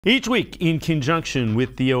Each week, in conjunction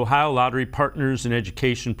with the Ohio Lottery Partners in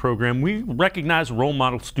Education program, we recognize a role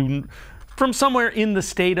model student from somewhere in the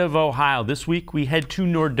state of Ohio. This week, we head to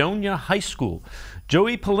Nordonia High School.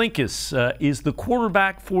 Joey Palinkas is the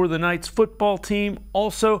quarterback for the Knights football team,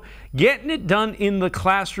 also getting it done in the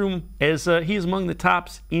classroom as he is among the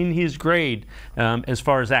tops in his grade as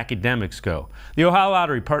far as academics go. The Ohio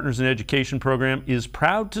Lottery Partners in Education program is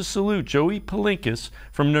proud to salute Joey Palinkas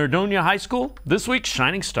from Nordonia High School, this week's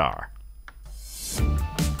Shining Star.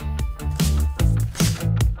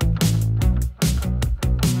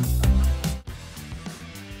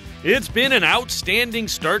 It's been an outstanding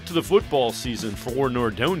start to the football season for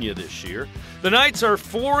Nordonia this year. The Knights are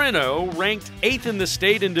 4-0, ranked 8th in the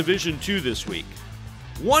state in Division II this week.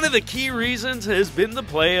 One of the key reasons has been the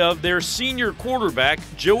play of their senior quarterback,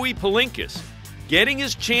 Joey Palinkas, getting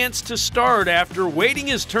his chance to start after waiting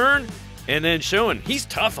his turn and then showing he's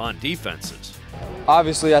tough on defenses.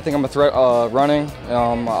 Obviously, I think I'm a threat running.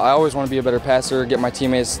 I always want to be a better passer, get my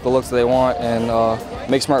teammates the looks that they want,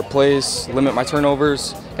 and make smart plays, limit my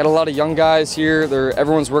turnovers. Got a lot of young guys here.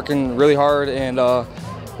 Everyone's working really hard, and a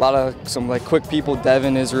lot of some quick people,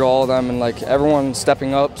 Devin, Israel, all of them, and everyone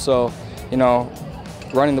stepping up. So,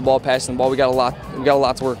 running the ball, passing the ball, we got a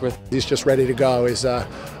lot to work with. He's just ready to go. He's a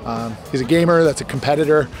gamer, that's a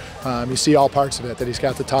competitor. You see all parts of it, that he's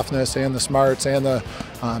got the toughness and the smarts and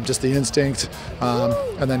just the instinct,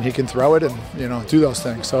 and then he can throw it and do those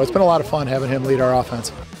things. So it's been a lot of fun having him lead our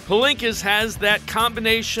offense. Palinkas has that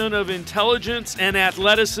combination of intelligence and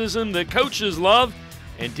athleticism that coaches love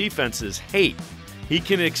and defenses hate. He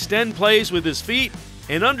can extend plays with his feet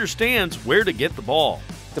and understands where to get the ball.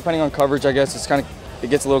 Depending on coverage, I guess it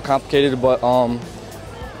gets a little complicated, but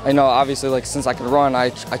I know obviously since I can run, I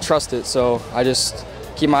trust it, so I just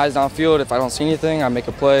keep my eyes downfield. If I don't see anything, I make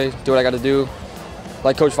a play, do what I got to do.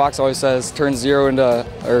 Like Coach Fox always says, turn zero into,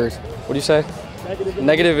 or what do you say?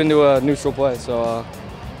 Negative into a neutral play. So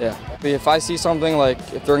yeah. If I see something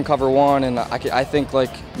if they're in cover one and I think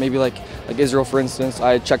maybe Israel, for instance,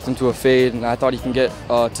 I checked him to a fade and I thought he can get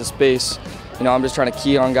to space. I'm just trying to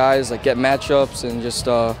key on guys, get matchups and just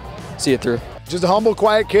see it through. Just a humble,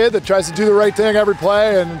 quiet kid that tries to do the right thing every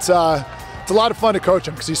play, and it's a lot of fun to coach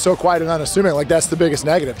him because he's so quiet and unassuming. That's the biggest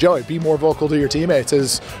negative. Joey, be more vocal to your teammates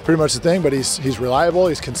is pretty much the thing, but he's reliable,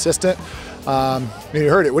 he's consistent. You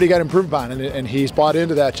heard it. What do you got to improve upon? And he's bought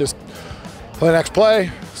into that. Just play the next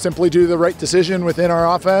play, simply do the right decision within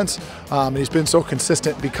our offense. And he's been so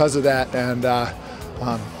consistent because of that. And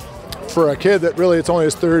for a kid that really it's only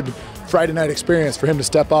his third Friday night experience, for him to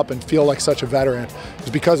step up and feel like such a veteran is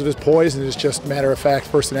because of his poise and his just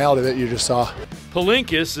matter-of-fact personality that you just saw.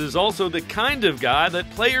 Palinkas is also the kind of guy that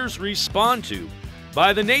players respond to.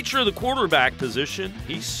 By the nature of the quarterback position,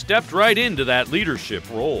 he stepped right into that leadership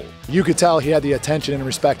role. You could tell he had the attention and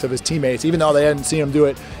respect of his teammates, even though they hadn't seen him do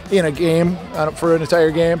it in a game, for an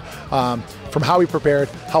entire game, from how he prepared,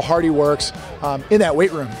 how hard he works, in that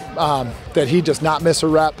weight room, that he does not miss a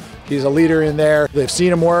rep. He's a leader in there. They've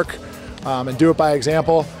seen him work. And do it by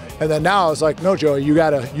example. And then now it's no, Joey, you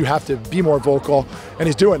have to be more vocal, and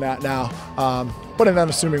he's doing that now, but in an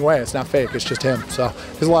unassuming way. It's not fake, it's just him. So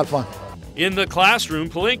it's a lot of fun. In the classroom,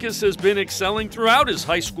 Palinkas has been excelling throughout his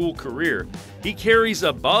high school career. He carries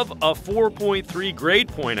above a 4.3 grade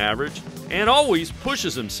point average and always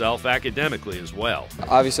pushes himself academically as well.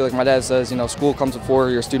 Obviously, my dad says, school comes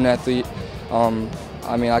before you're a student athlete.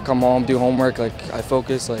 I come home, do homework, I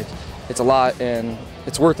focus, it's a lot, and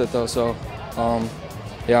it's worth it though, so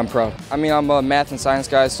yeah, I'm proud. I'm a math and science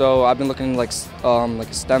guy, so I've been looking a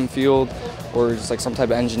STEM field or just some type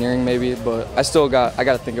of engineering maybe, but I got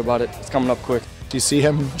to think about it. It's coming up quick. You see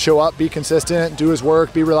him show up, be consistent, do his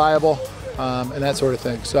work, be reliable, and that sort of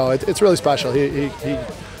thing. So it's really special.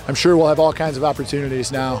 I'm sure we'll have all kinds of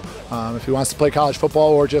opportunities now. If he wants to play college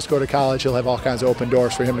football or just go to college, he'll have all kinds of open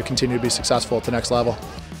doors for him to continue to be successful at the next level.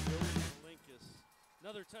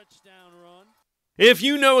 Touchdown run. If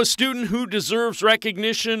you know a student who deserves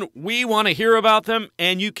recognition, we want to hear about them,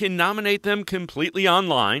 and you can nominate them completely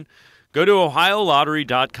online. Go to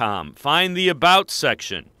OhioLottery.com. Find the About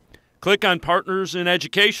section. Click on Partners in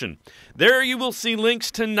Education. There you will see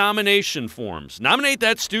links to nomination forms. Nominate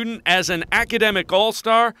that student as an academic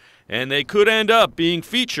all-star, and they could end up being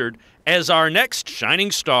featured as our next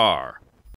shining star.